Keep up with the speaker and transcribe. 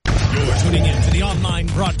tuning in to the online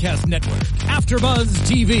broadcast network, AFTERBUZZ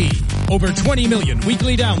TV. Over 20 million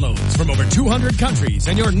weekly downloads from over 200 countries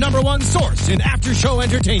and your number one source in after-show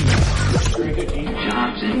entertainment.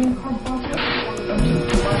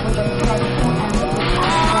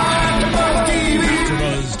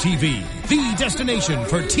 AFTERBUZZ TV, the destination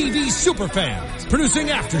for TV superfans. Producing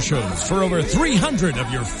aftershows for over 300 of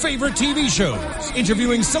your favorite TV shows.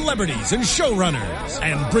 Interviewing celebrities and showrunners.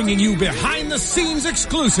 And bringing you behind-the-scenes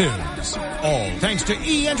exclusives. All thanks to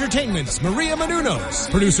E! Entertainment's Maria Menounos,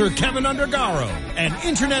 producer Kevin Undergaro, and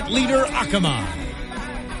internet leader Akamai.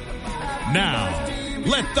 Now,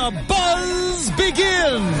 let the buzz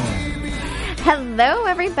begin! Hello,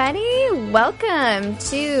 everybody. Welcome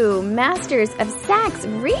to Masters of Sex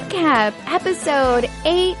Recap, Episode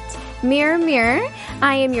 8, Mirror, Mirror.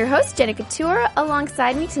 I am your host, Jenna Couture.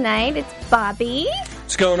 Alongside me tonight, it's Bobby.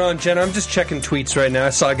 What's going on, Jenna? I'm just checking tweets right now. I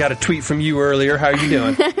saw I got a tweet from you earlier. How are you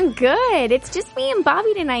doing? Good. It's just me and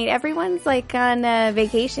Bobby tonight. Everyone's like on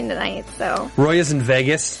vacation tonight, so. Roya's in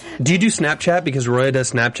Vegas. Do you do Snapchat? Because Roya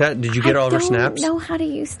does Snapchat. Did you get all of her snaps? I don't know how to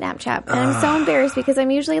use Snapchat. And I'm so embarrassed because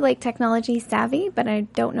I'm usually like technology savvy, but I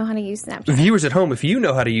don't know how to use Snapchat. Viewers at home, if you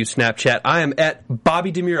know how to use Snapchat, I am at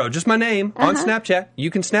Bobby DeMuro. Just my name on Snapchat.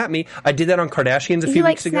 You can snap me. I did that on Kardashians a few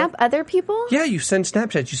weeks ago. You like snap other people? Yeah, you send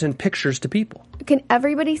Snapchats. You send pictures to people. Can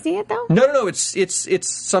everybody see it though? No. It's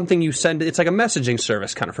something you send. It's like a messaging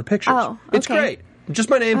service kind of for pictures. Oh, okay. It's great. Just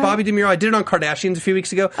my name, Bobby DeMuro. I did it on Kardashians a few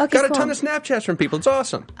weeks ago. Okay, got a cool. ton of Snapchats from people. It's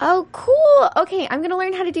awesome. Oh, cool. Okay, I'm going to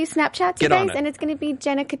learn how to do Snapchat, Get guys, on it. and it's going to be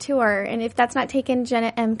Jenna Couture. And if that's not taken,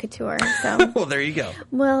 Jenna M. Couture. So Well, there you go.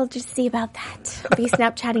 we'll just see about that. I'll be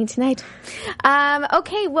Snapchatting tonight.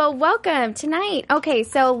 Okay, well, welcome tonight. Okay,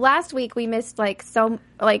 so last week we missed Bobby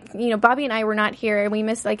and I were not here, and we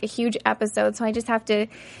missed like a huge episode. So I just have to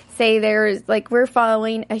say we're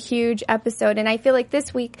following a huge episode, and I feel like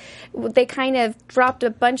this week they kind of dropped a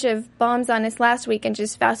bunch of bombs on us last week and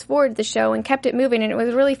just fast forwarded the show and kept it moving, and it was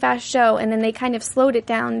a really fast show, and then they kind of slowed it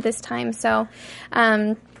down this time. So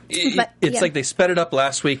it's like they sped it up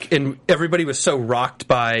last week, and everybody was so rocked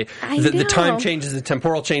by the time changes, the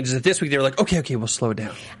temporal changes, that this week they were like, okay, we'll slow it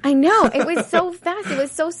down. I know. It was so fast. It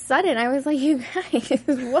was so sudden. I was like, you guys,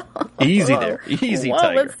 whoa. Easy there. Easy,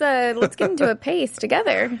 Tiger. Let's get into a pace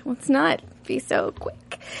together. Let's not be so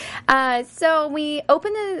quick. So we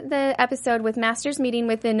open the episode with Masters meeting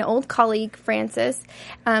with an old colleague, Francis,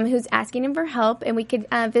 who's asking him for help, and we could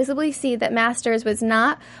visibly see that Masters was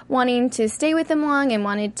not wanting to stay with him long and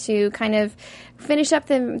wanted to kind of finish up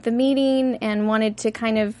the meeting and wanted to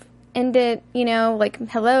kind of end it, like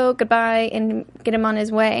hello, goodbye, and get him on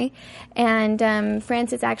his way. And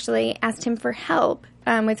Francis actually asked him for help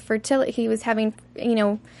with fertility. He was having,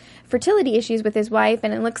 fertility issues with his wife,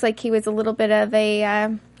 and it looks like he was a little bit of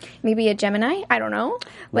maybe a Gemini. I don't know.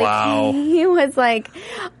 Wow. He was like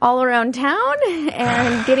all around town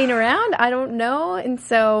and getting around. I don't know. And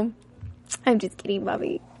so I'm just kidding,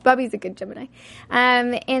 Bobby. Bobby's a good Gemini.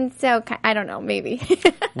 And so, I don't know, maybe.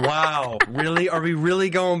 Wow. Really? Are we really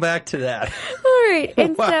going back to that? All right.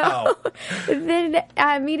 And wow. So then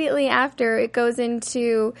immediately after it goes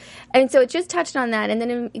into, and so it just touched on that, and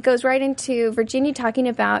then it goes right into Virginia talking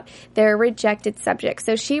about their rejected subjects.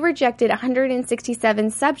 So she rejected 167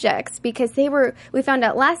 subjects because we found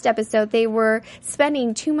out last episode, they were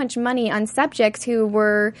spending too much money on subjects who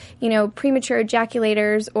were, premature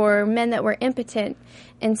ejaculators or men that were impotent.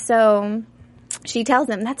 And so she tells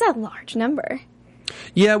them that's a large number.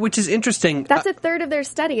 Yeah, which is interesting. That's a third of their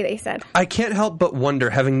study, they said. I can't help but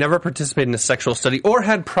wonder, having never participated in a sexual study or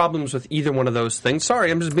had problems with either one of those things.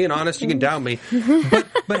 Sorry, I'm just being honest. You can doubt me.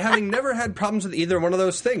 But having never had problems with either one of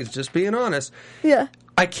those things, just being honest. Yeah.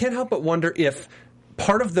 I can't help but wonder if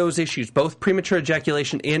part of those issues, both premature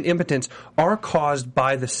ejaculation and impotence, are caused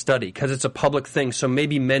by the study because it's a public thing. So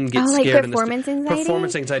maybe men get scared. Like performance anxiety?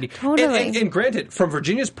 Performance anxiety. Totally. And granted, from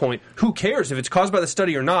Virginia's point, who cares if it's caused by the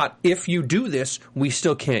study or not? If you do this, we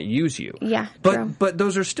still can't use you. Yeah, true. But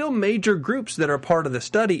those are still major groups that are part of the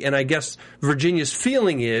study. And I guess Virginia's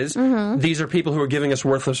feeling is these are people who are giving us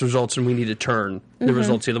worthless results, and we need to turn the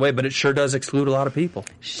results the other way. But it sure does exclude a lot of people.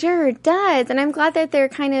 Sure does. And I'm glad that they're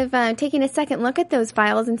kind of taking a second look at those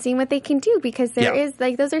files and seeing what they can do, because there is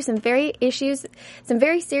those are some very serious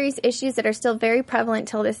issues that are still very prevalent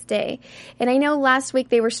till this day. And I know last week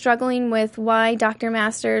they were struggling with why Dr.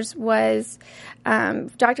 Masters was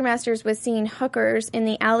seeing hookers in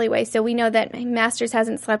the alleyway. So we know that Masters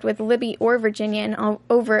hasn't slept with Libby or Virginia in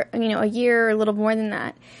over a year or a little more than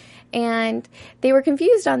that. And they were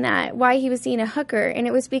confused on that, why he was seeing a hooker. And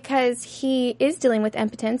it was because he is dealing with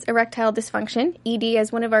impotence, erectile dysfunction, ED,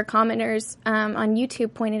 as one of our commenters on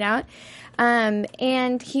YouTube pointed out.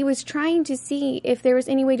 And he was trying to see if there was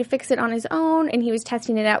any way to fix it on his own, and he was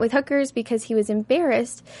testing it out with hookers because he was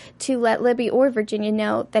embarrassed to let Libby or Virginia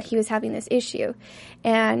know that he was having this issue.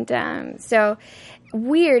 And so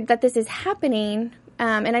weird that this is happening.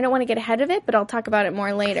 And I don't want to get ahead of it, but I'll talk about it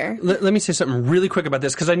more later. Let me say something really quick about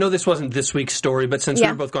this, because I know this wasn't this week's story, but since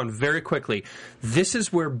we've both gone very quickly, this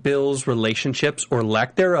is where Bill's relationships, or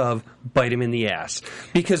lack thereof, bite him in the ass.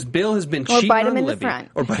 Because Bill has been cheating on Libby.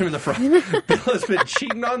 Or bite him in the front. Bill has been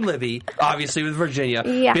cheating on Libby, obviously with Virginia.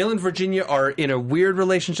 Yeah. Bill and Virginia are in a weird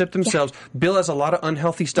relationship themselves. Yeah. Bill has a lot of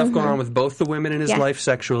unhealthy stuff going on with both the women in his life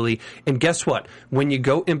sexually. And guess what? When you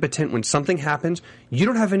go impotent, when something happens, you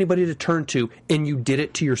don't have anybody to turn to, and you did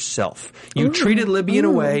it to yourself. You treated Libby in a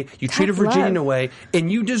way, you treated Virginia in a way, and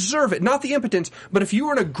you deserve it. Not the impotence, but if you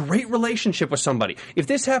were in a great relationship with somebody, if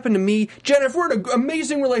this happened to me, Jenna, if we're in an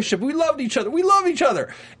amazing relationship, we loved each other, we love each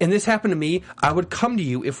other, and this happened to me, I would come to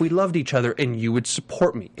you if we loved each other, and you would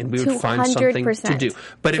support me, and we would find something to do.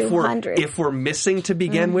 But if we're missing to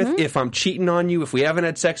begin with, if I'm cheating on you, if we haven't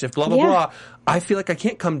had sex, if blah, blah, blah, I feel like I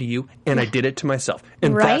can't come to you, and I did it to myself.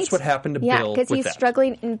 And that's what happened to Bill with that. Yeah, because he's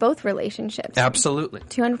struggling in both relationships. Absolutely.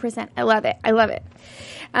 200%. I love it. I love it.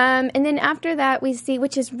 And then after that, we see,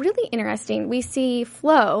 which is really interesting, we see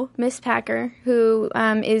Flo, Miss Packer, who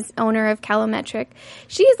is owner of Calometric.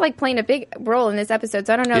 She is like playing a big role in this episode,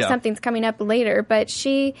 so I don't know if something's coming up later, but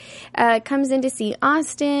she comes in to see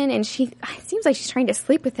Austin, and it seems like she's trying to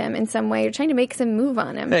sleep with him in some way, or trying to make some move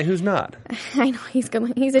on him. Hey, who's not? I know, he's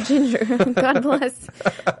good. He's a ginger. God bless.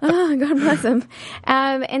 Oh, God bless him.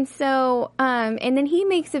 And so, and then he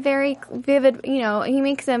makes a very vivid, he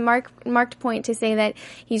makes a marked point to say that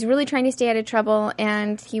he's really trying to stay out of trouble,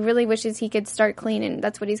 and he really wishes he could start clean, and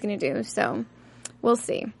that's what he's going to do. So we'll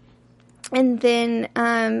see. And then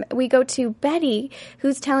we go to Betty,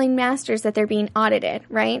 who's telling Masters that they're being audited,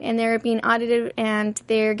 right? And they're being audited, and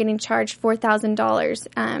they're getting charged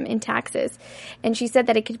 $4,000 in taxes. And she said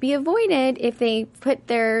that it could be avoided if they put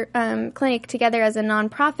their clinic together as a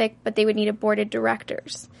nonprofit, but they would need a board of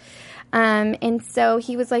directors. And so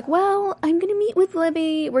he was like, well, I'm going to meet with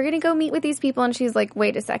Libby. We're going to go meet with these people. And she's like,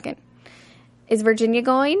 wait a second. Is Virginia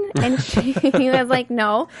going? And he was like,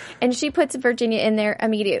 no. And she puts Virginia in there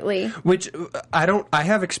immediately. Which I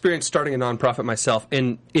have experience starting a nonprofit myself.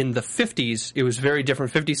 In the 50s, it was very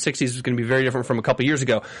different. 50s, 60s was going to be very different from a couple years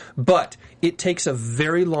ago. But it takes a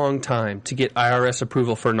very long time to get IRS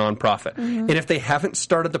approval for a nonprofit. And if they haven't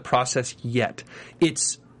started the process yet,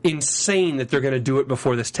 it's insane that they're going to do it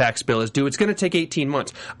before this tax bill is due. It's going to take 18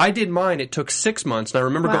 months. I did mine. It took 6 months. And I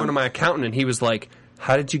remember going to my accountant, and he was like,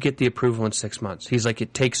 how did you get the approval in 6 months? He's like,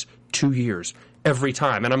 it takes 2 years every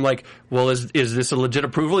time. And I'm like, well, is this a legit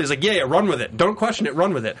approval? He's like, yeah, run with it. Don't question it,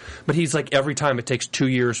 run with it. But he's like, every time it takes 2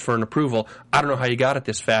 years for an approval. I don't know how you got it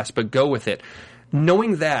this fast, but go with it.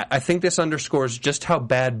 Knowing that, I think this underscores just how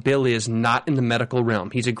bad Bill is not in the medical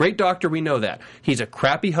realm. He's a great doctor, we know that. He's a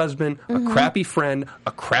crappy husband, a crappy friend,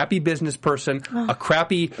 a crappy business person, a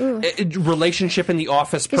crappy relationship in the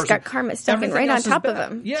office person. He's got karma stuck right on top of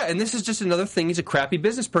him. Yeah, and this is just another thing. He's a crappy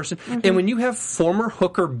business person. And when you have former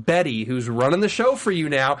hooker Betty, who's running the show for you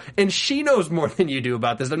now, and she knows more than you do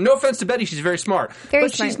about this. No offense to Betty, she's very smart.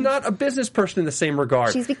 But she's not a business person in the same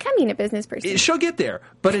regard. She's becoming a business person. She'll get there.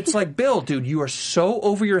 But it's like, Bill, dude, you are so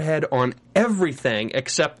over your head on everything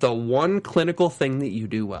except the one clinical thing that you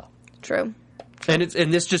do well. True. And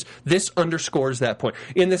this underscores that point.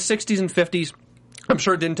 In the 60s and 50s, I'm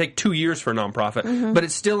sure it didn't take 2 years for a nonprofit, but it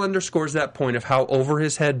still underscores that point of how over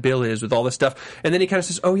his head Bill is with all this stuff. And then he kind of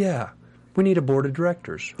says, oh yeah, we need a board of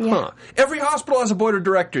directors. Yeah. Huh. Every hospital has a board of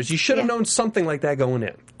directors. You should have known something like that going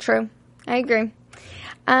in. True. I agree.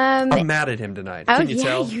 I'm mad at him tonight. Can you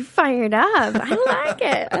tell? You fired up. I like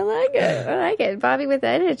it. I like it. Bobby with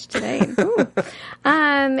edge tonight.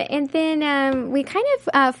 And then we kind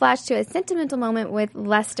of flash to a sentimental moment with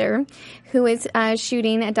Lester, who is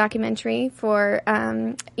shooting a documentary for,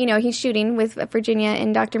 he's shooting with Virginia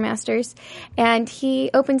and Dr. Masters. And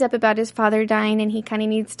he opens up about his father dying, and he kind of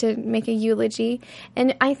needs to make a eulogy.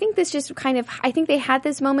 And I think this just I think they had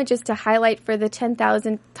this moment just to highlight for the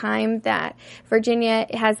 10,000th time that Virginia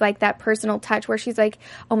has like that personal touch where she's like,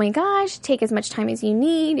 oh my gosh, take as much time as you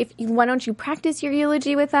need. Why don't you practice your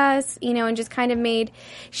eulogy with us? And just kind of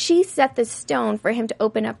she set the stone for him to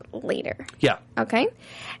open up later. Yeah. Okay.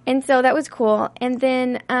 And so that was cool. And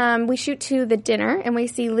then we shoot to the dinner, and we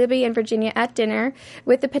see Libby and Virginia at dinner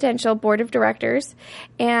with the potential board of directors,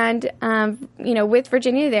 and with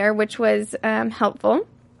Virginia there, which was helpful.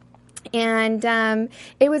 And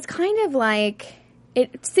it was kind of like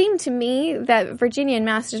it seemed to me that Virginia and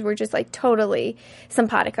Masters were just like totally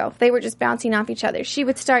simpatico. They were just bouncing off each other. She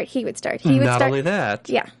would start, he would start, he would start. Not only that.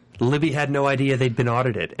 Yeah. Libby had no idea they'd been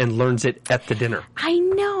audited and learns it at the dinner. I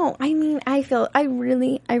know. I mean, I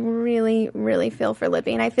really feel for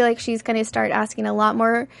Libby. And I feel like she's going to start asking a lot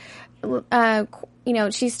more,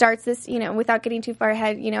 she starts this, without getting too far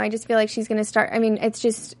ahead, I just feel like she's going to start,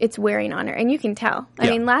 it's wearing on her. And you can tell.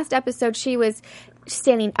 I mean, last episode, she was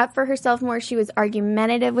standing up for herself more. She was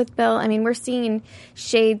argumentative with Bill. I mean, we're seeing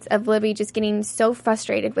shades of Libby just getting so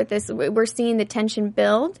frustrated with this. We're seeing the tension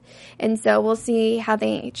build. And so we'll see how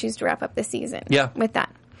they choose to wrap up the season with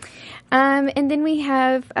that. And then we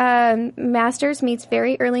have Masters meets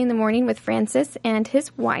very early in the morning with Francis and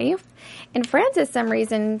his wife. And Francis, some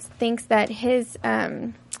reason, thinks that his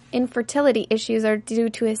infertility issues are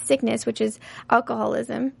due to his sickness, which is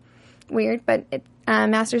alcoholism. Weird, but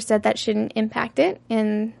Masters said that shouldn't impact it.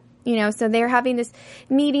 And, so they're having this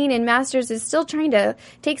meeting, and Masters is still trying to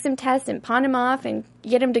take some tests and pawn him off and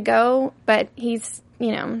get him to go. But he's,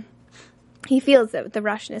 he feels the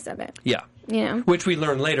rushness of it. Yeah. Yeah. Which we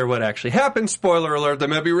learn later what actually happened. Spoiler alert, they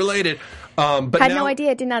may be related. But had no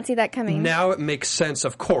idea. Did not see that coming. Now it makes sense,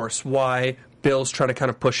 of course, why Bill's trying to kind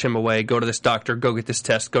of push him away. Go to this doctor. Go get this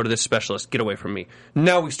test. Go to this specialist. Get away from me.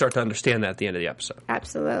 Now we start to understand that at the end of the episode.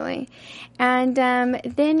 Absolutely. And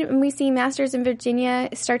then we see Masters and Virginia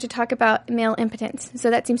start to talk about male impotence. So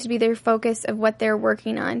that seems to be their focus of what they're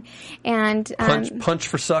working on. And punch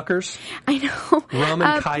for suckers. I know. Rum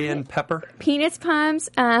and cayenne pepper. Penis pumps.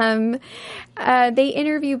 They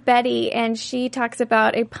interview Betty, and she talks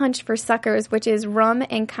about a punch for suckers, which is rum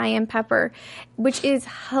and cayenne pepper, which is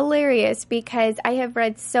hilarious because I have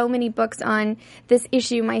read so many books on this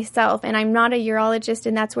issue myself, and I'm not a urologist,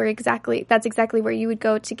 and that's exactly where you would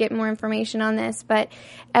go to get more information on this. But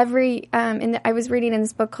I was reading in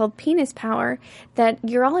this book called Penis Power that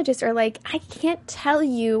urologists are like, I can't tell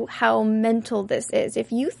you how mental this is.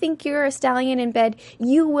 If you think you're a stallion in bed,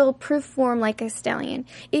 you will perform like a stallion.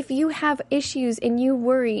 If you have issues and you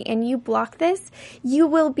worry and you block this, you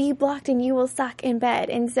will be blocked and you will suck in bed.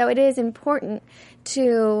 And so it is important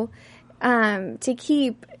to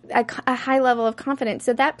keep a high level of confidence.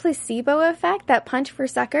 So that placebo effect, that punch for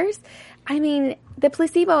suckers, I mean, the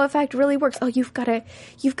placebo effect really works. Oh, you've got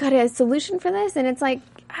a solution for this? And it's like,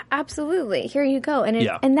 absolutely, here you go.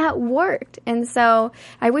 And that worked. And so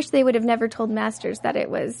I wish they would have never told Masters that it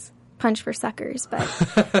was punch for suckers,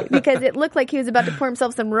 but because it looked like he was about to pour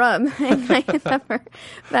himself some rum and cayenne pepper.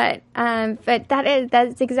 But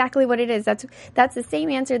that's exactly what it is. That's the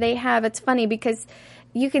same answer they have. It's funny because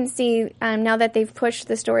you can see now that they've pushed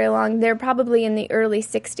the story along, they're probably in the early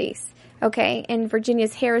 60s. Okay, and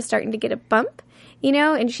Virginia's hair is starting to get a bump,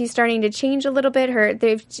 and she's starting to change a little bit.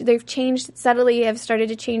 They've changed subtly, have started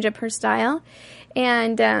to change up her style,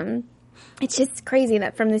 and it's just crazy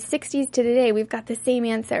that from the 60s to today, we've got the same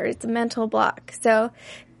answer. It's a mental block. So,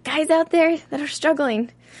 guys out there that are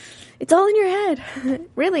struggling, it's all in your head,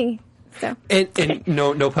 really. So, and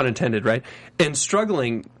no pun intended, right? And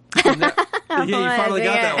struggling. You finally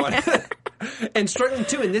got that one. And struggling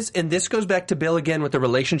too, and this goes back to Bill again with the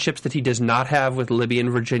relationships that he does not have with Libby and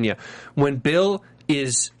Virginia. When Bill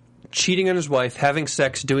is cheating on his wife, having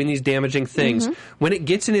sex, doing these damaging things, when it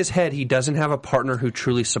gets in his head, he doesn't have a partner who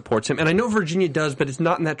truly supports him. And I know Virginia does, but it's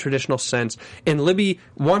not in that traditional sense. And Libby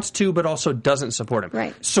wants to, but also doesn't support him.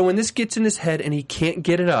 Right. So when this gets in his head and he can't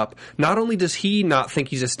get it up, not only does he not think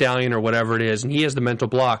he's a stallion or whatever it is, and he has the mental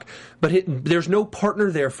block, but there's no partner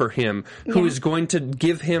there for him who is going to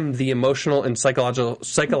give him the emotional and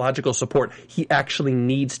psychological support he actually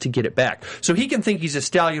needs to get it back. So he can think he's a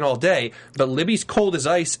stallion all day, but Libby's cold as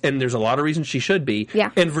ice, and there's a lot of reasons she should be.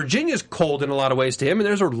 Yeah. And Virginia's cold in a lot of ways to him, and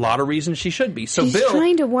there's a lot of reasons she should be. So She's Bill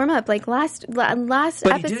trying to warm up. Like last but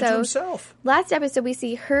episode, he did it to himself. Last episode, we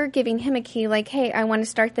see her giving him a key, like, "Hey, I want to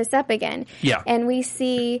start this up again." Yeah. And we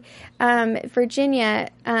see Virginia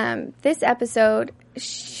this episode,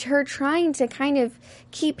 her trying to kind of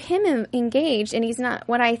keep him engaged, and he's not.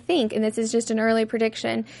 What I think, and this is just an early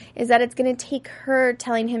prediction, is that it's going to take her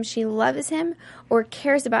telling him she loves him or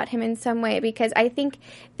cares about him in some way, because I think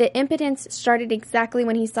the impotence started exactly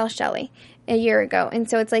when he saw Shelley a year ago, and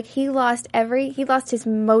so it's like he lost his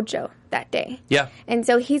mojo that day. Yeah. And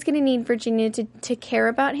so he's going to need Virginia to care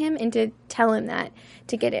about him and to tell him that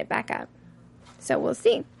to get it back up. So we'll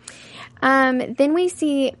see. Then we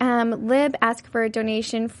see Lib ask for a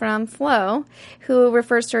donation from Flo, who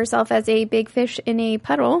refers to herself as a big fish in a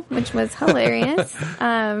puddle, which was hilarious.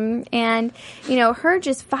 And, her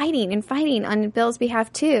just fighting on Bill's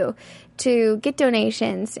behalf, too, to get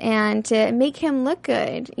donations and to make him look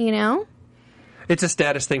good, It's a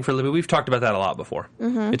status thing for Libby. We've talked about that a lot before.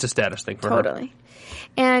 Mm-hmm. It's a status thing for her. Totally.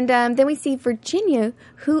 And then we see Virginia,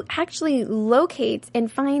 who actually locates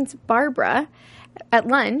and finds Barbara at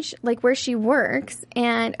lunch, like where she works,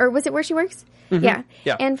 or was it where she works? Mm-hmm.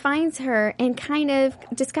 Yeah. And finds her and kind of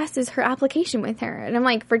discusses her application with her. And I'm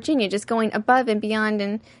like, Virginia just going above and beyond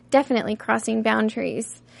and definitely crossing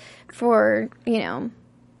boundaries for,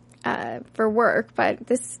 for work. But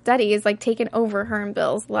this study is like taking over her and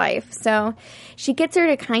Bill's life. So she gets her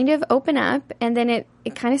to kind of open up, and then it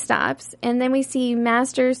kind of stops. And then we see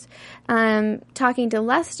Masters talking to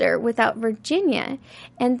Lester without Virginia.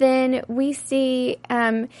 And then we see,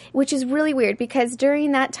 which is really weird, because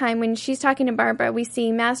during that time when she's talking to Barbara, we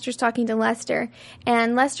see Masters talking to Lester,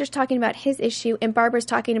 and Lester's talking about his issue, and Barbara's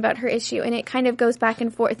talking about her issue. And it kind of goes back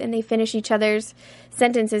and forth, and they finish each other's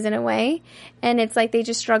sentences in a way. And it's like they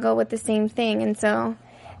just struggle with the same thing. And so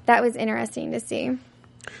that was interesting to see.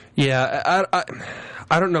 Yeah,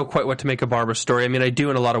 I don't know quite what to make of Barbara's story. I mean, I do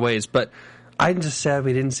in a lot of ways, but I'm just sad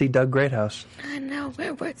we didn't see Doug Greathouse. I know,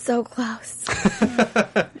 we're so close.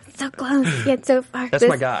 So close, yet so far. That's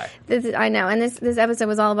my guy. I know, and this episode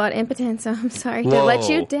was all about impotence, so I'm sorry to let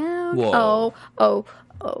you down. Whoa. Oh.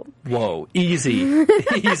 Whoa, easy.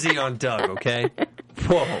 Easy on Doug, okay?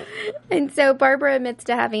 Whoa. And so Barbara admits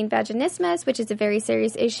to having vaginismus, which is a very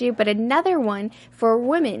serious issue, but another one for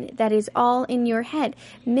women that is all in your head.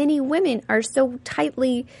 Many women are so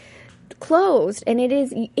tightly closed, and it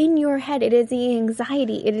is in your head. It is the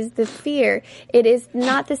anxiety. It is the fear. It is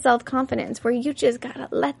not the self-confidence, where you just gotta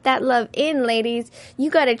let that love in, ladies.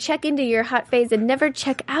 You gotta check into your hot phase and never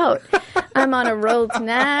check out. I'm on a roll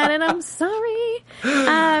tonight, and I'm sorry.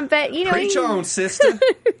 But preach on, sister.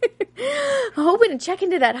 Hoping to check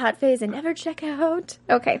into that hot phase and never check out.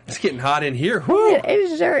 Okay. It's getting hot in here. Woo.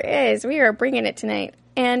 It sure is. We are bringing it tonight.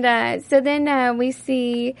 And so then we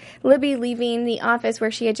see Libby leaving the office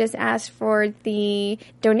where she had just asked for the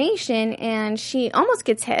donation, and she almost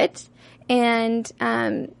gets hit and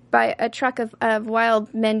by a truck of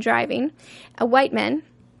wild men driving, white men.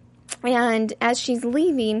 And as she's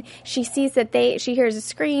leaving, she sees that she hears a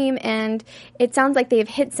scream, and it sounds like they have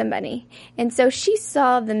hit somebody. And so she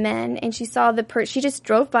saw the men, and she saw she just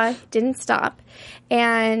drove by, didn't stop.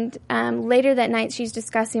 And later that night, she's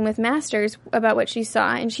discussing with Masters about what she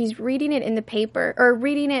saw, and she's reading it in the paper, or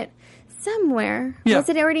reading it somewhere. Yeah. Was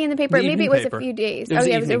it already in the paper? Maybe it was paper. A few days. It was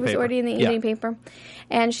it was already in the evening paper.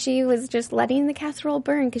 And she was just letting the casserole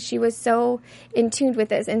burn because she was so in tune with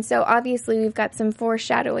this. And so obviously we've got some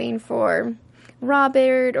foreshadowing for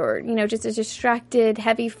Robert, or, just a distracted,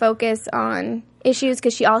 heavy focus on issues,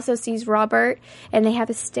 because she also sees Robert and they have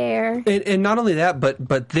a stare. And not only that,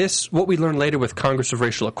 but this, what we learn later with Congress of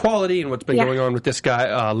Racial Equality and what's been going on with this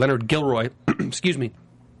guy, Leonard Gilroy, excuse me,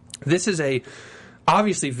 this is a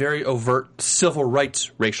obviously very overt civil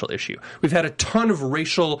rights racial issue. We've had a ton of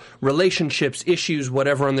racial relationships, issues,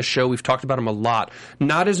 whatever on the show. We've talked about them a lot.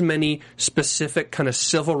 Not as many specific kind of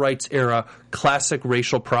civil rights era classic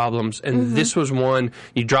racial problems. And this was one.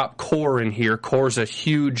 You drop CORE in here. CORE is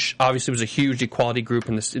obviously was a huge equality group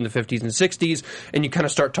in the 50s and 60s. And you kind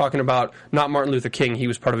of start talking about, not Martin Luther King, he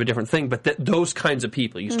was part of a different thing, but those kinds of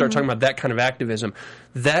people. You start talking about that kind of activism.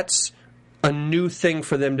 That's a new thing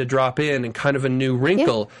for them to drop in, and kind of a new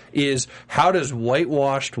wrinkle is, how does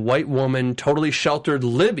whitewashed white woman, totally sheltered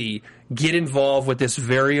Libby get involved with this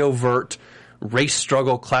very overt race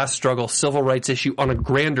struggle, class struggle, civil rights issue on a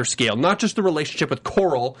grander scale? Not just the relationship with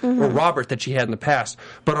Coral or Robert that she had in the past,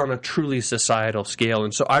 but on a truly societal scale.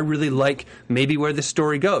 And so I really like maybe where this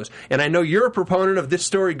story goes. And I know you're a proponent of this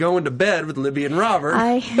story going to bed with Libby and Robert.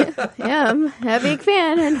 I am a big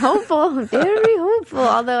fan and hopeful, very hopeful,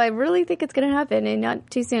 although I really think it's going to happen, and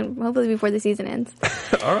not too soon, hopefully before the season ends.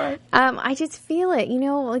 All right. I just feel it,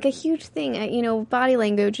 like a huge thing, body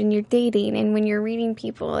language when you're dating and when you're reading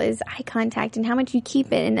people is eye contact, and how much you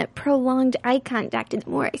keep it, and that prolonged eye contact, and the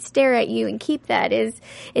more I stare at you and keep that, is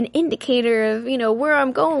an indicator of, where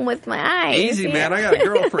I'm going with my eyes. Easy, man. I got a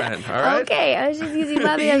girlfriend, all right? Okay, I was just using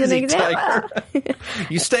Bobby as an example.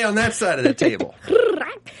 You stay on that side of the table.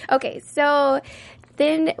 Okay, so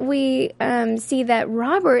then we see that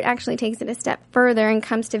Robert actually takes it a step further and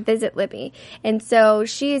comes to visit Libby. And so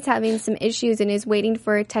she is having some issues and is waiting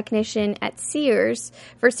for a technician at Sears,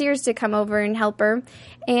 for Sears to come over and help her.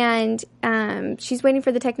 And she's waiting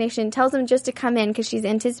for the technician, tells him just to come in because she's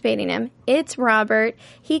anticipating him. It's Robert.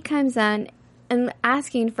 He comes on and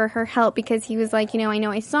asking for her help because he was like, I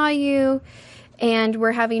know I saw you, and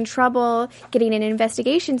we're having trouble getting an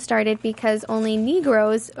investigation started because only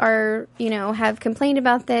Negroes are, have complained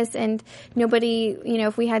about this, and nobody,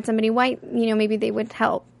 if we had somebody white, maybe they would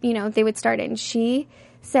help, they would start it. And she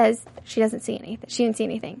says she doesn't see anything. She didn't see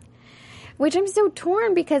anything. Which I'm so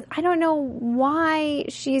torn because I don't know why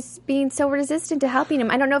she's being so resistant to helping him.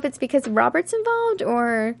 I don't know if it's because Robert's involved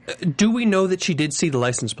or... Do we know that she did see the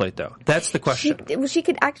license plate, though? That's the question. She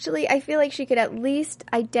could actually... I feel like she could at least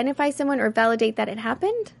identify someone or validate that it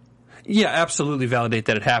happened. Yeah, absolutely validate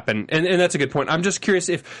that it happened. And that's a good point. I'm just curious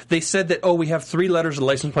if they said that, oh, we have 3 letters of the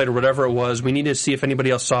license plate or whatever it was. We need to see if anybody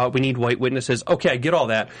else saw it. We need white witnesses. Okay, I get all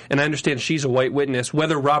that. And I understand she's a white witness.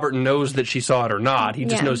 Whether Robert knows that she saw it or not, he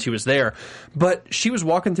just knows he was there. But she was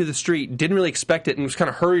walking through the street, didn't really expect it, and was kind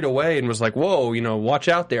of hurried away and was like, whoa, watch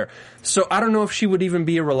out there. So I don't know if she would even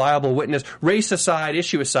be a reliable witness. Race aside,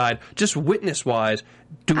 issue aside, just witness-wise,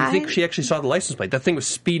 do we think she actually saw the license plate? That thing was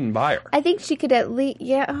speeding by her. I think she could at least,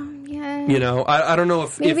 yeah. I don't know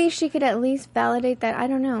if... Maybe she could at least validate that. I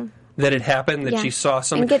don't know. That it happened, that she saw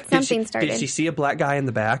something. And get something started. Did she see a black guy in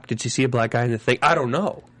the back? Did she see a black guy in the thing? I don't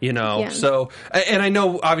know, So, and I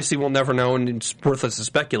know, obviously, we'll never know, and it's worthless to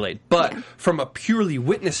speculate. But from a purely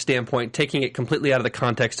witness standpoint, taking it completely out of the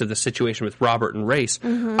context of the situation with Robert and Race,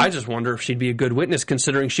 I just wonder if she'd be a good witness,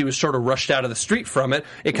 considering she was sort of rushed out of the street from it.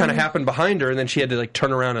 It kind of happened behind her, and then she had to,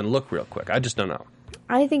 turn around and look real quick. I just don't know.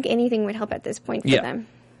 I think anything would help at this point for them.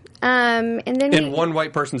 And then one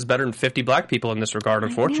white person's better than 50 black people in this regard,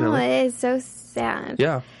 unfortunately. I know, it is so sad.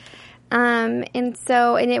 Yeah. And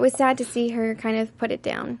it was sad to see her kind of put it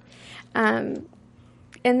down.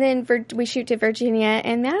 And then we shoot to Virginia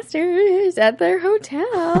and Masters at their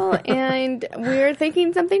hotel, and we're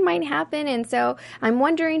thinking something might happen. And so I'm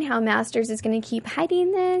wondering how Masters is going to keep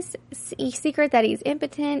hiding this secret that he's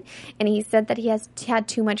impotent, and he said that he has had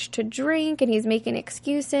too much to drink, and he's making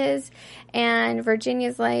excuses. And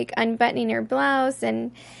Virginia's unbuttoning her blouse,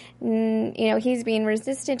 and he's being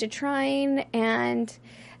resistant to trying, and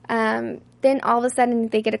then all of a sudden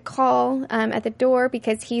they get a call at the door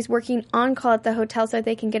because he's working on call at the hotel so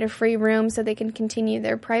they can get a free room so they can continue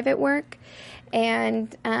their private work.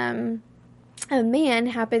 And a man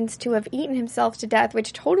happens to have eaten himself to death,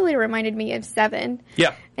 which totally reminded me of Seven.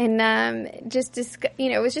 Yeah. And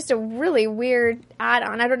it was just a really weird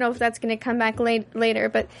add-on. I don't know if that's going to come back later,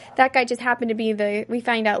 but that guy just happened to be we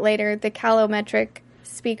find out later, the calometric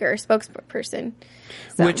spokesperson.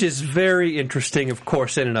 So. Which is very interesting, of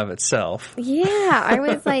course, in and of itself. Yeah, I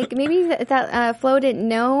was like, maybe that Flo didn't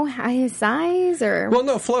know his size, or... Well,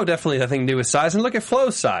 no, Flo definitely, I think, knew his size. And look at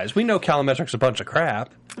Flo's size. We know calometric's a bunch of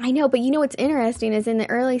crap. I know, but what's interesting is in the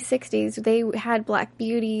early 60s, they had black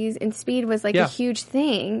beauties, and speed was a huge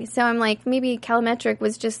thing. So I'm like, maybe calometric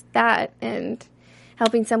was just that, and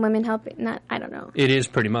helping some women I don't know. It is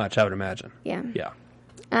pretty much, I would imagine. Yeah. Yeah.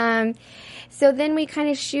 So then we kind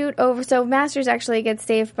of shoot over. So Masters actually gets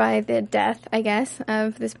saved by the death, I guess,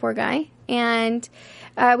 of this poor guy. And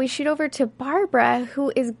we shoot over to Barbara,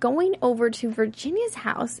 who is going over to Virginia's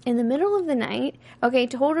house in the middle of the night. Okay,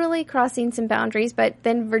 totally crossing some boundaries, but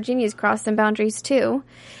then Virginia's crossed some boundaries too.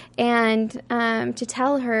 And to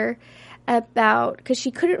tell her about, because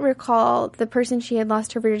she couldn't recall the person she had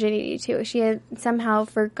lost her virginity to. She had somehow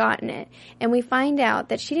forgotten it. And we find out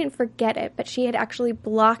that she didn't forget it, but she had actually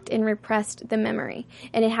blocked and repressed the memory.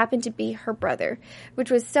 And it happened to be her brother,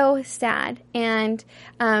 which was so sad. And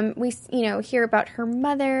we, hear about her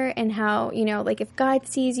mother and how, if God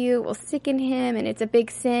sees you, it will sicken him, and it's a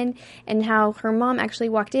big sin. And how her mom actually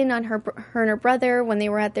walked in on her and her brother when they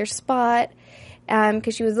were at their spot,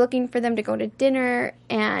 because she was looking for them to go to dinner.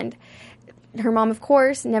 And her mom, of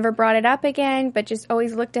course, never brought it up again, but just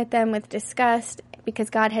always looked at them with disgust because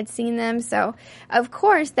God had seen them. So, of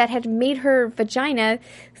course, that had made her vagina,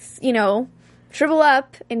 shrivel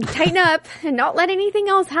up and tighten up and not let anything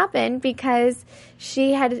else happen, because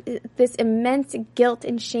she had this immense guilt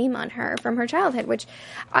and shame on her from her childhood, which,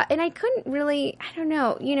 and I couldn't really, I don't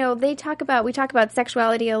know, we talk about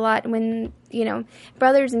sexuality a lot when,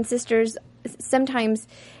 brothers and sisters sometimes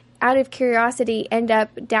out of curiosity end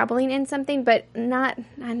up dabbling in something, but not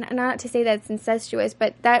to say that it's incestuous,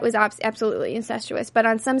 but that was absolutely incestuous. But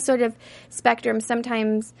on some sort of spectrum,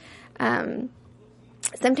 sometimes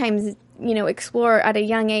explore at a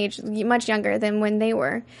young age, much younger than when they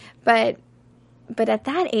were. But at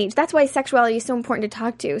that age, that's why sexuality is so important to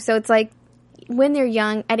talk to. So it's like when they're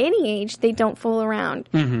young, at any age, they don't fool around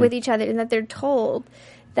with each other, and that they're told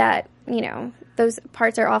that, those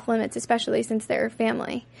parts are off limits, especially since they're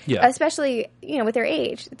family. Yeah. Especially, with their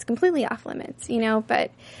age. It's completely off limits, but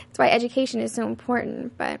that's why education is so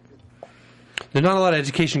important. But There's not a lot of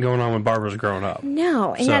education going on when Barbara's growing up.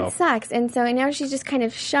 No, and that sucks. And so now she's just kind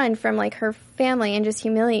of shunned from, like, her family and just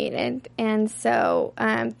humiliated. And so,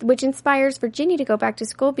 which inspires Virginia to go back to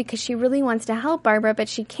school because she really wants to help Barbara, but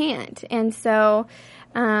she can't. And so,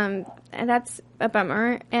 and that's a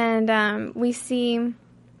bummer. And we see...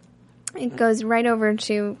 It goes right over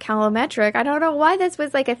to calometric. I don't know why this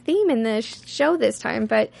was like a theme in the show this time,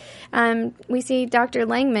 but we see Dr.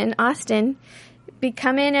 Langman, Austin,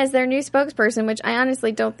 come in as their new spokesperson, which I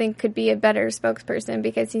honestly don't think could be a better spokesperson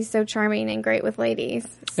because he's so charming and great with ladies.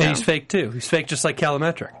 So. And he's fake, too. He's fake just like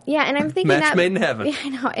calometric. Yeah, and I'm thinking Match made in heaven. Yeah, I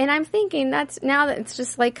know. And I'm thinking now that it's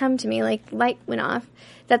just like come to me, like light went off.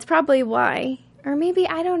 That's probably why. Or maybe,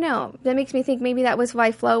 I don't know. That makes me think maybe that was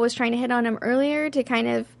why Flo was trying to hit on him earlier to kind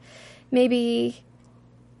of maybe,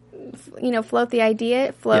 float the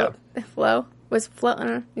idea. Flo was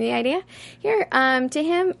floating the idea here to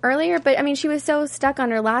him earlier. But, I mean, she was so stuck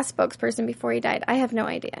on her last spokesperson before he died. I have no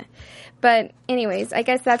idea. But, anyways, I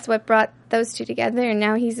guess that's what brought those two together, and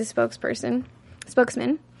now he's a spokesman.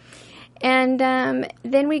 And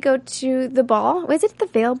then we go to the ball. Was it the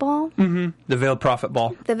Veil Ball? Mm-hmm. The Veil Prophet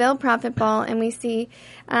Ball. The Veil Prophet Ball, and we see...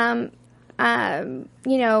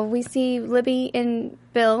 we see Libby and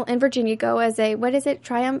Bill and Virginia go as a, what is it,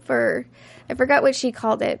 triumph, or I forgot what she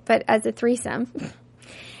called it, but as a threesome.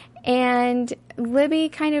 And Libby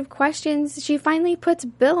kind of questions, she finally puts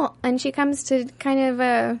Bill, and she comes to kind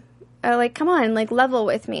of like, come on, like, level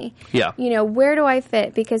with me. Yeah. Where do I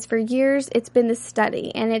fit? Because for years it's been the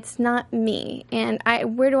study, and it's not me. And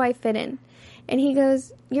where do I fit in? And he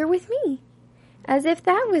goes, you're with me. As if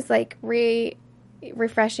that was, like,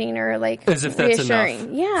 refreshing or like as if that's reassuring.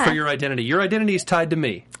 Enough yeah. for your identity. Your identity is tied to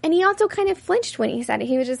me. And he also kind of flinched when he said it.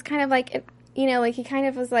 He was just kind of like, like he kind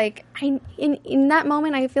of was like, in that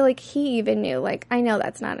moment, I feel like he even knew, like, I know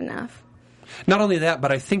that's not enough. Not only that,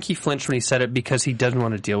 but I think he flinched when he said it because he doesn't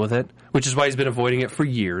want to deal with it, which is why he's been avoiding it for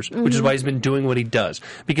years, which is why he's been doing what he does.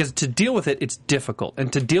 Because to deal with it, it's difficult.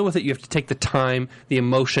 And to deal with it, you have to take the time, the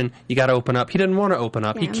emotion. You got to open up. He doesn't want to open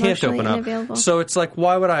up. Yeah, he can't open up. So it's like,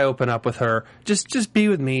 why would I open up with her? Just be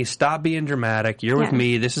with me. Stop being dramatic. You're with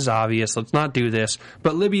me. This is obvious. Let's not do this.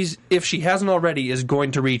 But Libby's, if she hasn't already, is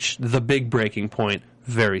going to reach the big breaking point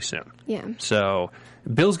very soon. Yeah. So...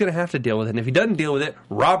 Bill's going to have to deal with it, and if he doesn't deal with it,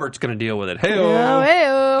 Robert's going to deal with it. Hey-o! Oh,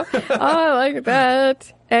 hey-o! Oh, I like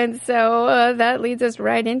that. And so that leads us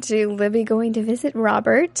right into Libby going to visit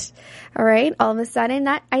Robert. All right, all of a sudden,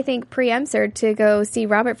 that, I think, preempts her to go see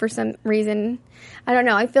Robert for some reason. I don't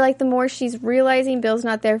know. I feel like the more she's realizing Bill's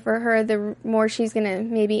not there for her, the more she's going to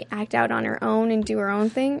maybe act out on her own and do her own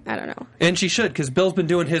thing. I don't know. And she should, because Bill's been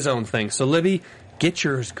doing his own thing. So, Libby... Get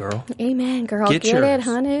yours, girl. Amen, girl. Get yours. It,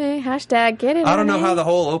 honey. Hashtag get it, I don't know honey. how the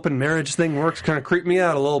whole open marriage thing works. Kind of creeped me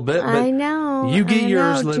out a little bit. But I know. You get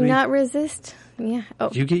yours, Libby. Do not resist. Yeah.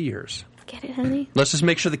 Oh. You get yours. Get it, honey. Let's just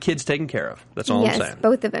make sure the kid's taken care of. That's all I'm saying. Yes,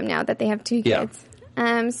 both of them now that they have two kids.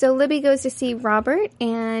 So Libby goes to see Robert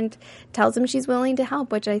and tells him she's willing to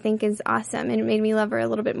help, which I think is awesome, and it made me love her a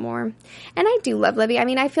little bit more. And I do love Libby. I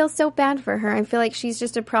mean, I feel so bad for her. I feel like she's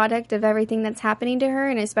just a product of everything that's happening to her,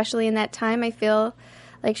 and especially in that time, I feel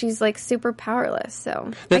like she's like super powerless.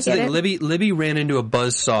 So that's I get the thing. it. Libby ran into a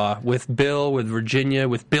buzzsaw with Bill, with Virginia,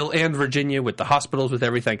 with Bill and Virginia, with the hospitals, with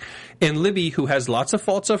everything. And Libby, who has lots of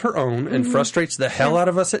faults of her own and frustrates the hell out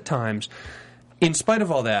of us at times, in spite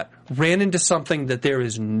of all that, ran into something that there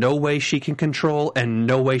is no way she can control and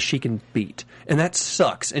no way she can beat. And that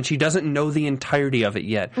sucks. And she doesn't know the entirety of it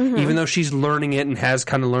yet. Even though she's learning it and has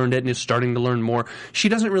kind of learned it and is starting to learn more, she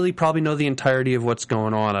doesn't really probably know the entirety of what's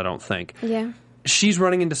going on, I don't think. Yeah. She's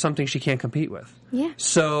running into something she can't compete with. Yeah.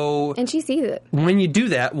 So... And she sees it. When you do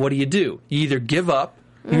that, what do? You either give up,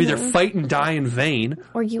 you either fight and die in vain,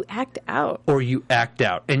 or you act out.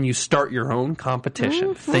 And you start your own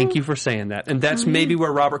competition. Thank you for saying that. And that's maybe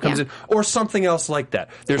where Robert comes in, or something else like that.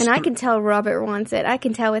 I can tell Robert wants it. I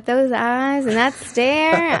can tell with those eyes and that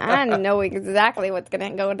stare. I know exactly what's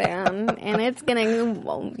going to go down. And it's going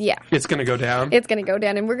to, It's going to go down? It's going to go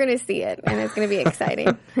down, and we're going to see it. And it's going to be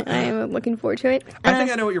exciting. I am looking forward to it. I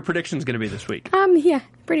think I know what your prediction's going to be this week. Yeah,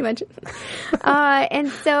 pretty much.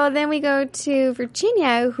 And so then we go to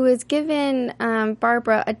Virginia, who has given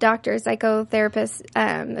Barbara a doctor, a psychotherapist,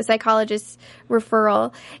 a psychologist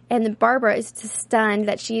referral, and Barbara is stunned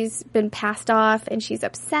that she's been passed off and she's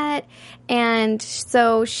upset, and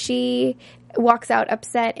so she walks out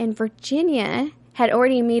upset, and Virginia had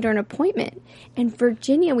already made her an appointment, and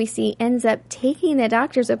Virginia, we see, ends up taking the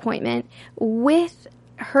doctor's appointment with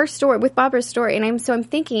her story, with Barbara's story. And I'm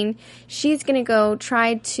thinking she's going to go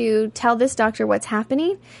try to tell this doctor what's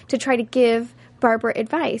happening to try to give Barbara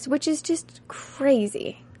advice, which is just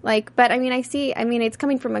crazy. Like, but I mean, it's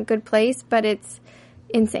coming from a good place, but it's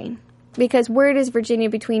insane. Because where does Virginia,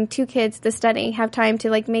 between two kids, the study, have time to,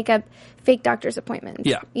 like, make up fake doctor's appointments?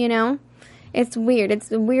 Yeah. You know? It's weird.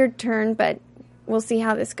 It's a weird turn, but we'll see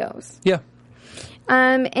how this goes. Yeah.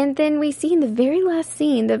 And then we see in the very last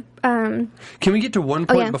scene, Can we get to one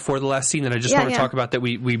point before the last scene that I just want to talk about that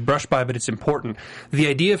we brush by, but it's important? The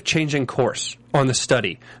idea of changing course on the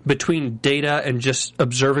study between data and just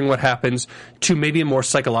observing what happens to maybe a more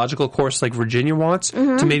psychological course like Virginia wants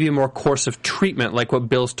to maybe a more course of treatment like what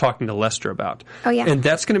Bill's talking to Lester about. Oh, yeah. And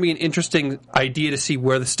that's going to be an interesting idea to see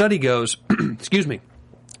where the study goes. Excuse me.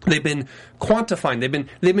 They've been quantifying.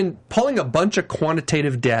 They've been pulling a bunch of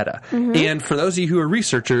quantitative data. And for those of you who are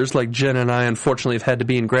researchers, like Jenna and I, unfortunately, have had to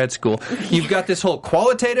be in grad school, you've got this whole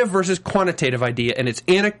qualitative versus quantitative idea, and it's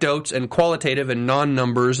anecdotes and qualitative and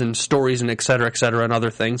non-numbers and stories and et cetera, and other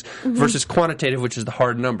things, versus quantitative, which is the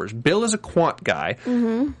hard numbers. Bill is a quant guy.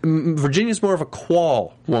 Virginia's more of a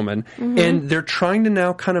qual woman, and they're trying to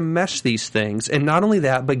now kind of mesh these things, and not only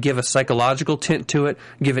that, but give a psychological tint to it,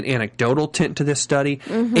 give an anecdotal tint to this study,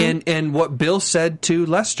 and what Bill said to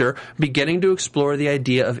Lester, beginning to explore the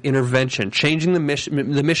idea of intervention, changing the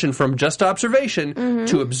mission from just observation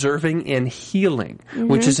to observing and healing,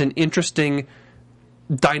 which is an interesting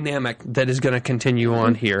dynamic that is going to continue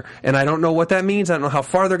on here. And I don't know what that means. I don't know how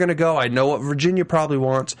far they're going to go. I know what Virginia probably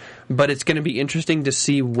wants, but it's going to be interesting to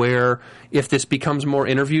see where, if this becomes more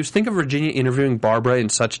interviews. Think of Virginia interviewing Barbara in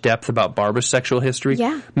such depth about Barbara's sexual history.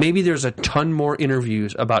 Yeah. Maybe there's a ton more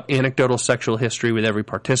interviews about anecdotal sexual history with every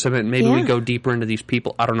participant. Maybe we go deeper into these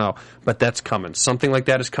people. I don't know, but that's coming. Something like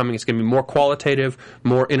that is coming. It's going to be more qualitative,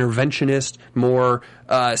 more interventionist, more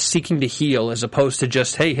seeking to heal, as opposed to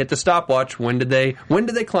just, hey, hit the stopwatch. When did they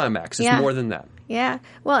climax? It's more than that. Yeah.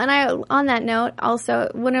 Well, and on that note, also,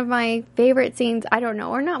 one of my favorite scenes, I don't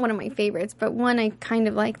know, or not one of my favorites, but one I kind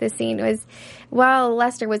of like this scene was while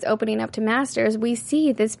Lester was opening up to Masters, we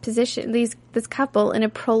see this couple in a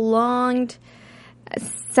prolonged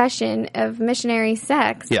session of missionary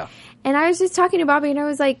sex. Yeah. And I was just talking to Bobby, and I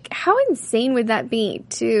was like, how insane would that be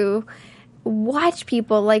to watch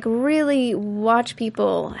people, like really watch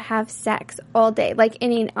people have sex all day, like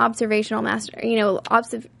in an observational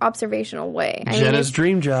observational way. Jenna's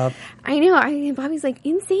dream job. I know. Bobby's like,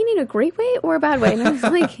 insane in a great way or a bad way? And I was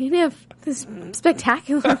like, in a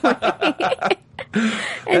spectacular way.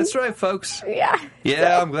 That's right, folks. Yeah.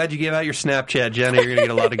 Yeah, I'm glad you gave out your Snapchat, Jenna. You're going to get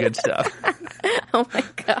a lot of good stuff. Oh my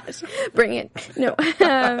gosh. Bring it. No.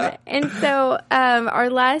 And so our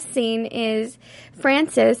last scene is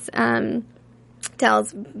Francis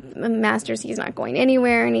tells Masters he's not going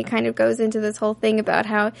anywhere, and he kind of goes into this whole thing about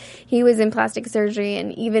how he was in plastic surgery,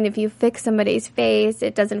 and even if you fix somebody's face,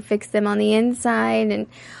 it doesn't fix them on the inside, and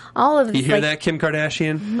all of this. You hear that, Kim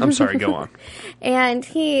Kardashian? I'm sorry, go on. And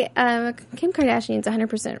Kim Kardashian's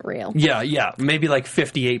 100% real. Yeah, maybe like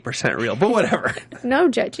 58% real, but whatever. No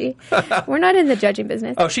judgy. We're not in the judging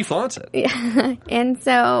business. Oh, she flaunts it. Yeah. And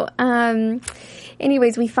so,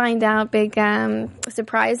 anyways, we find out, big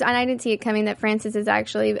surprise, and I didn't see it coming, that Francis is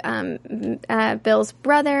actually Bill's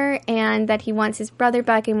brother, and that he wants his brother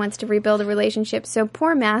back and wants to rebuild a relationship. So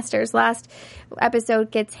poor Masters, last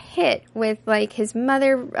episode, gets hit with like his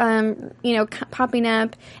mother, popping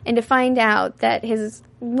up, and to find out that his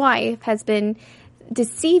wife has been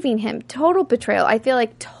deceiving him. Total betrayal. I feel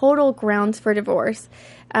like total grounds for divorce.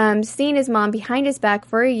 Seeing his mom behind his back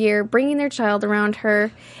for a year, bringing their child around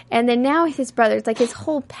her, and then now his brother, it's like his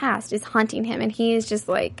whole past is haunting him, and he is just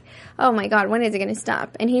like, oh my God, when is it going to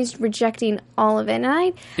stop? And he's rejecting all of it.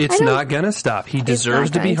 And it's not going to stop. He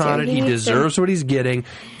deserves to be haunted. He deserves what he's getting.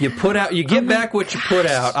 You get back what you put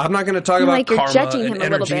out. I'm not going to talk about karma and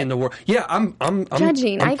energy in the world. Yeah, I'm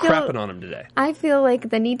judging. I'm crapping on him today. I feel like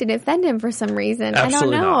the need to defend him for some reason.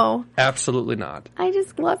 Absolutely I don't know. Not. Absolutely not. I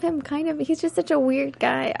just love him kind of. He's just such a weird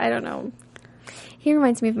guy. I don't know. He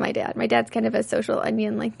reminds me of my dad. My dad's kind of a social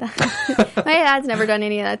onion like that. My dad's never done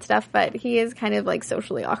any of that stuff, but he is kind of like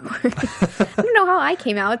socially awkward. I don't know how I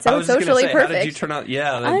came out so socially perfect. How did you turn out?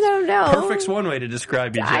 Yeah, I don't know. Perfect's one way to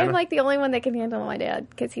describe you, Jenna. I'm like the only one that can handle my dad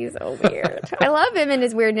because he's so weird. I love him and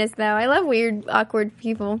his weirdness, though. I love weird, awkward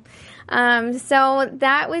people. So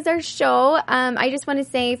that was our show. I just want to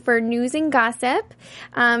say, for news and gossip,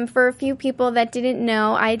 for a few people that didn't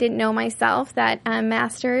know, I didn't know myself, that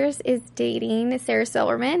Masters is dating Sarah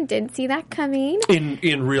Silverman. Didn't see that coming.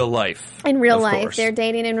 In real life. In real life. Course. They're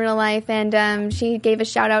dating in real life. And she gave a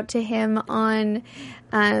shout out to him on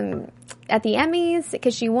at the Emmys,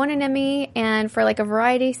 because she won an Emmy, and for like a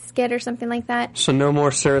variety skit or something like that. So no more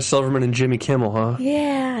Sarah Silverman and Jimmy Kimmel, huh?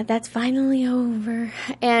 Yeah, that's finally over.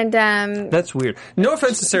 And that's weird. No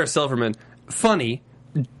offense to Sarah Silverman. Funny.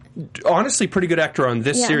 honestly pretty good actor on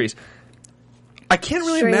this series. I can't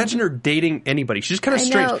really imagine her dating anybody. She's just kind of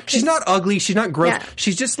strange. She's not ugly. She's not gross. Yeah.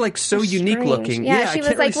 She's just like so unique looking. Yeah, she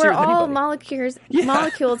was like, we're all molecules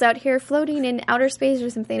out here floating in outer space or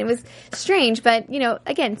something. It was strange, but,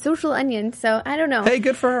 again, social onion. So I don't know. Hey,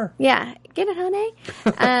 good for her. Yeah. Get it,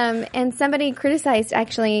 honey? And somebody criticized,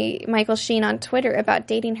 actually, Michael Sheen on Twitter about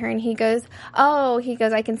dating her, and he goes,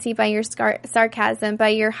 I can see by your sarcasm, by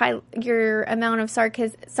your amount of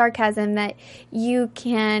sarcasm that you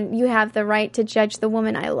have the right to judge the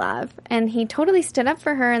woman I love. And he totally stood up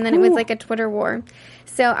for her, and then it was like a Twitter war.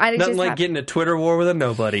 So I Nothing like getting a Twitter war with a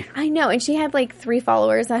nobody. I know, and she had like 3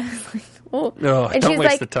 followers. I was like, oh. And don't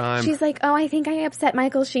waste the time. She's like, I think I upset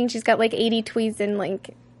Michael Sheen. She's got like 80 tweets and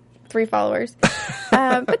like 3 followers.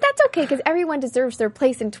 But that's okay, because everyone deserves their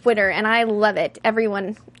place in Twitter, and I love it.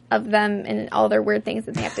 Everyone of them and all their weird things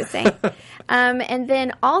that they have to say. And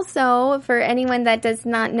then also, for anyone that does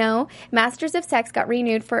not know, Masters of Sex got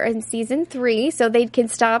renewed for season 3, so they can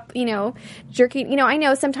stop, jerking. I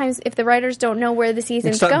know sometimes if the writers don't know where the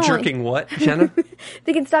season's going. Stop jerking what, Jenna?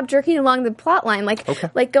 They can stop jerking along the plot line. I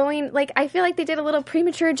feel like they did a little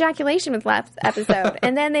premature ejaculation with last episode,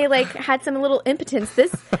 and then they had some little impotence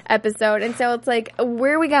this episode, and so it's like,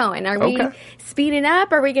 where are we going? Are we speeding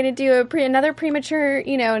up? Are we going to do another premature,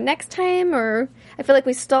 next time? Or I feel like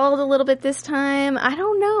we stalled a little bit this time. I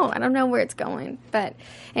don't know where it's going. But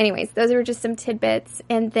anyways, those are just some tidbits.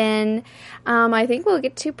 And then I think we'll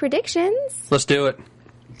get to predictions. Let's do it.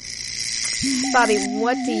 Bobby,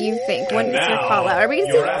 what do you think? What is your call out? Are we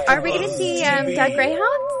going to see Doug Greyhound?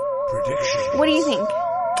 What do you think?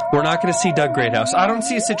 We're not going to see Doug Greathouse. I don't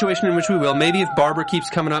see a situation in which we will. Maybe if Barbara keeps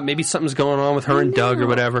coming up, maybe something's going on with her and Doug or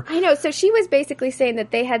whatever. I know. So she was basically saying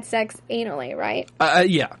that they had sex anally, right?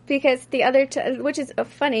 Yeah. Because the other, which is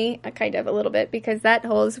funny, kind of a little bit, because that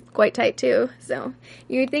hole is quite tight too. So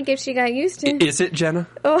you'd think if she got used to. Is it, Jenna?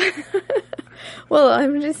 Oh, well,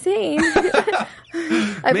 I'm just saying.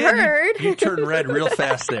 I've heard. You turned red real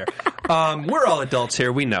fast there. We're all adults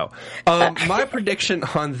here. We know. My prediction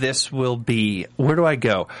on this will be, where do I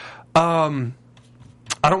go? I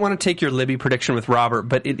don't want to take your Libby prediction with Robert,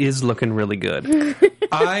 but it is looking really good.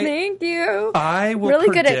 Thank you. I will really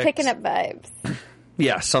good at picking up vibes.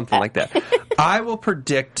 Yeah, something like that. I will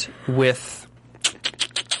predict with.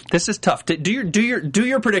 This is tough. Do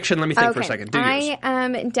your prediction. Let me think for a second.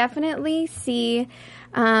 I definitely see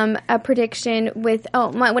a prediction with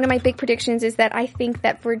one of my big predictions is that I think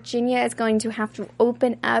that Virginia is going to have to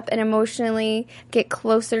open up and emotionally get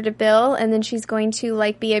closer to Bill, and then she's going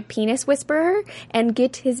to be a penis whisperer and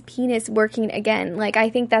get his penis working again. I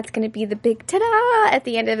think that's going to be the big ta-da at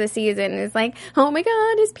the end of the season. It's like, oh my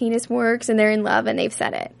god, his penis works, and they're in love, and they've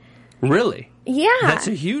said it. Really? Yeah. That's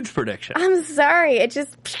a huge prediction. I'm sorry. It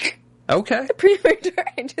just. Okay. Premature.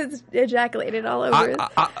 I just ejaculated all over.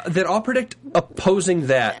 Then I'll predict opposing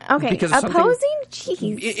that. Okay. Because opposing?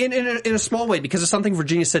 Jeez. In a small way, because of something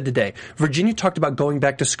Virginia said today. Virginia talked about going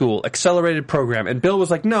back to school, accelerated program, and Bill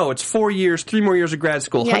was like, no, it's 4 years, 3 more years of grad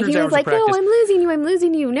school, hundreds of hours of practice. No, I'm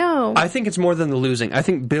losing you, no. I think it's more than the losing. I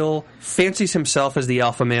think Bill fancies himself as the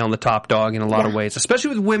alpha male and the top dog in a lot of ways, especially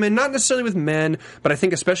with women, not necessarily with men, but I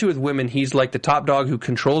think especially with women, he's like the top dog who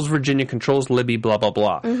controls Virginia, controls Libby, blah, blah,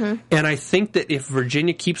 blah. Mm-hmm. And I think that if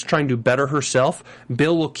Virginia keeps trying to better herself,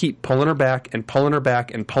 Bill will keep pulling her back and pulling her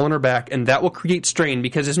back and pulling her back, and that will create strain,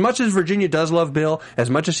 because as much as Virginia does love Bill, as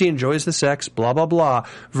much as she enjoys the sex, blah, blah, blah,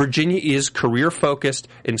 Virginia is career-focused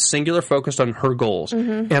and singular-focused on her goals.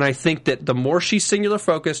 Mm-hmm. And I think that the more she's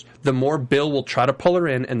singular-focused, the more Bill will try to pull her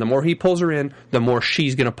in, and the more he pulls her in, the more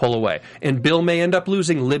she's going to pull away. And Bill may end up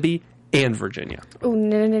losing Libby and Virginia. Oh,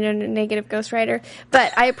 no, negative ghostwriter.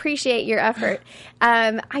 But I appreciate your effort.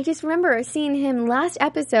 I just remember seeing him last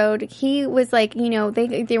episode. He was like,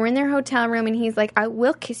 they were in their hotel room, and he's like, I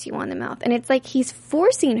will kiss you on the mouth. And it's like he's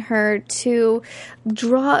forcing her to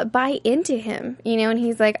buy into him, and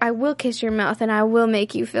he's like, I will kiss your mouth, and I will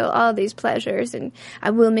make you feel all these pleasures, and I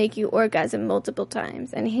will make you orgasm multiple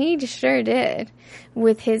times. And he sure did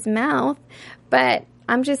with his mouth. But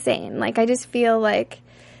I'm just saying, I just feel like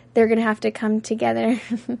they're going to have to come together.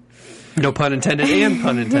 No pun intended and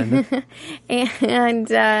pun intended.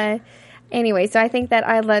 And anyway, so I think that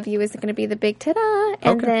I Love You is going to be the big ta-da.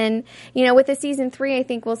 And then, with the season 3, I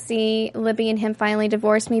think we'll see Libby and him finally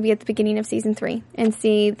divorce maybe at the beginning of season 3 and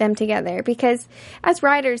see them together. Because as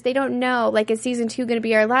writers, they don't know, is season 2 going to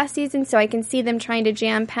be our last season? So I can see them trying to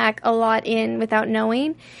jam-pack a lot in without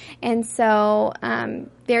knowing. And so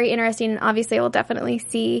very interesting. And obviously, we'll definitely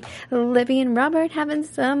see Libby and Robert having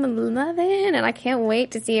some loving. And I can't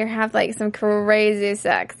wait to see her have, like, some crazy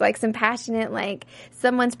sex. Like, some passionate, like,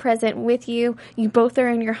 someone's present with you. You both are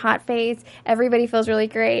in your hot phase. Everybody feels really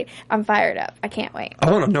great. I'm fired up. I can't wait. I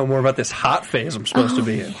want to know more about this hot phase I'm supposed to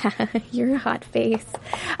be in. Yeah, your hot face.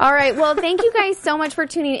 All right. Well, thank you guys so much for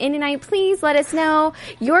tuning in tonight. Please let us know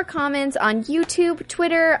your comments on YouTube,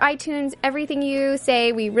 Twitter, iTunes, everything you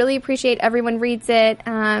say. We really appreciate everyone reads it.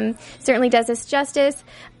 Certainly does us justice.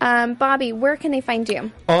 Bobby, where can they find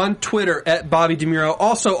you? On Twitter at Bobby DeMuro.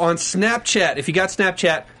 Also on Snapchat. If you got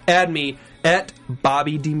Snapchat, add me at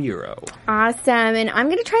Bobby DeMuro. Awesome. And I'm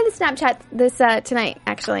going to try the Snapchat this tonight,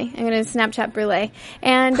 actually. I'm going to Snapchat Brulee.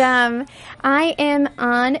 And I am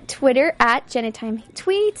on Twitter at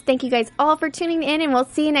JennaTimeTweets. Thank you guys all for tuning in, and we'll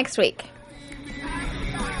see you next week.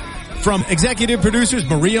 From executive producers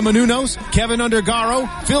Maria Menounos, Kevin Undergaro,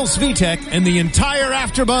 Phil Svitek, and the entire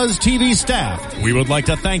AfterBuzz TV staff, we would like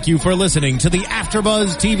to thank you for listening to the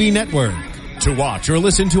AfterBuzz TV network. To watch or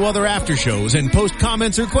listen to other after shows and post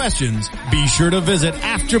comments or questions, be sure to visit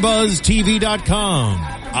AfterBuzzTV.com.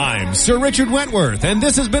 I'm Sir Richard Wentworth, and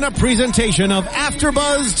this has been a presentation of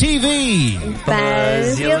AfterBuzz TV.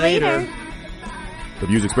 Buzz you later. The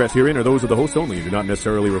views expressed herein are those of the host only and do not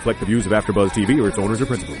necessarily reflect the views of AfterBuzz TV or its owners or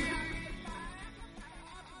principals.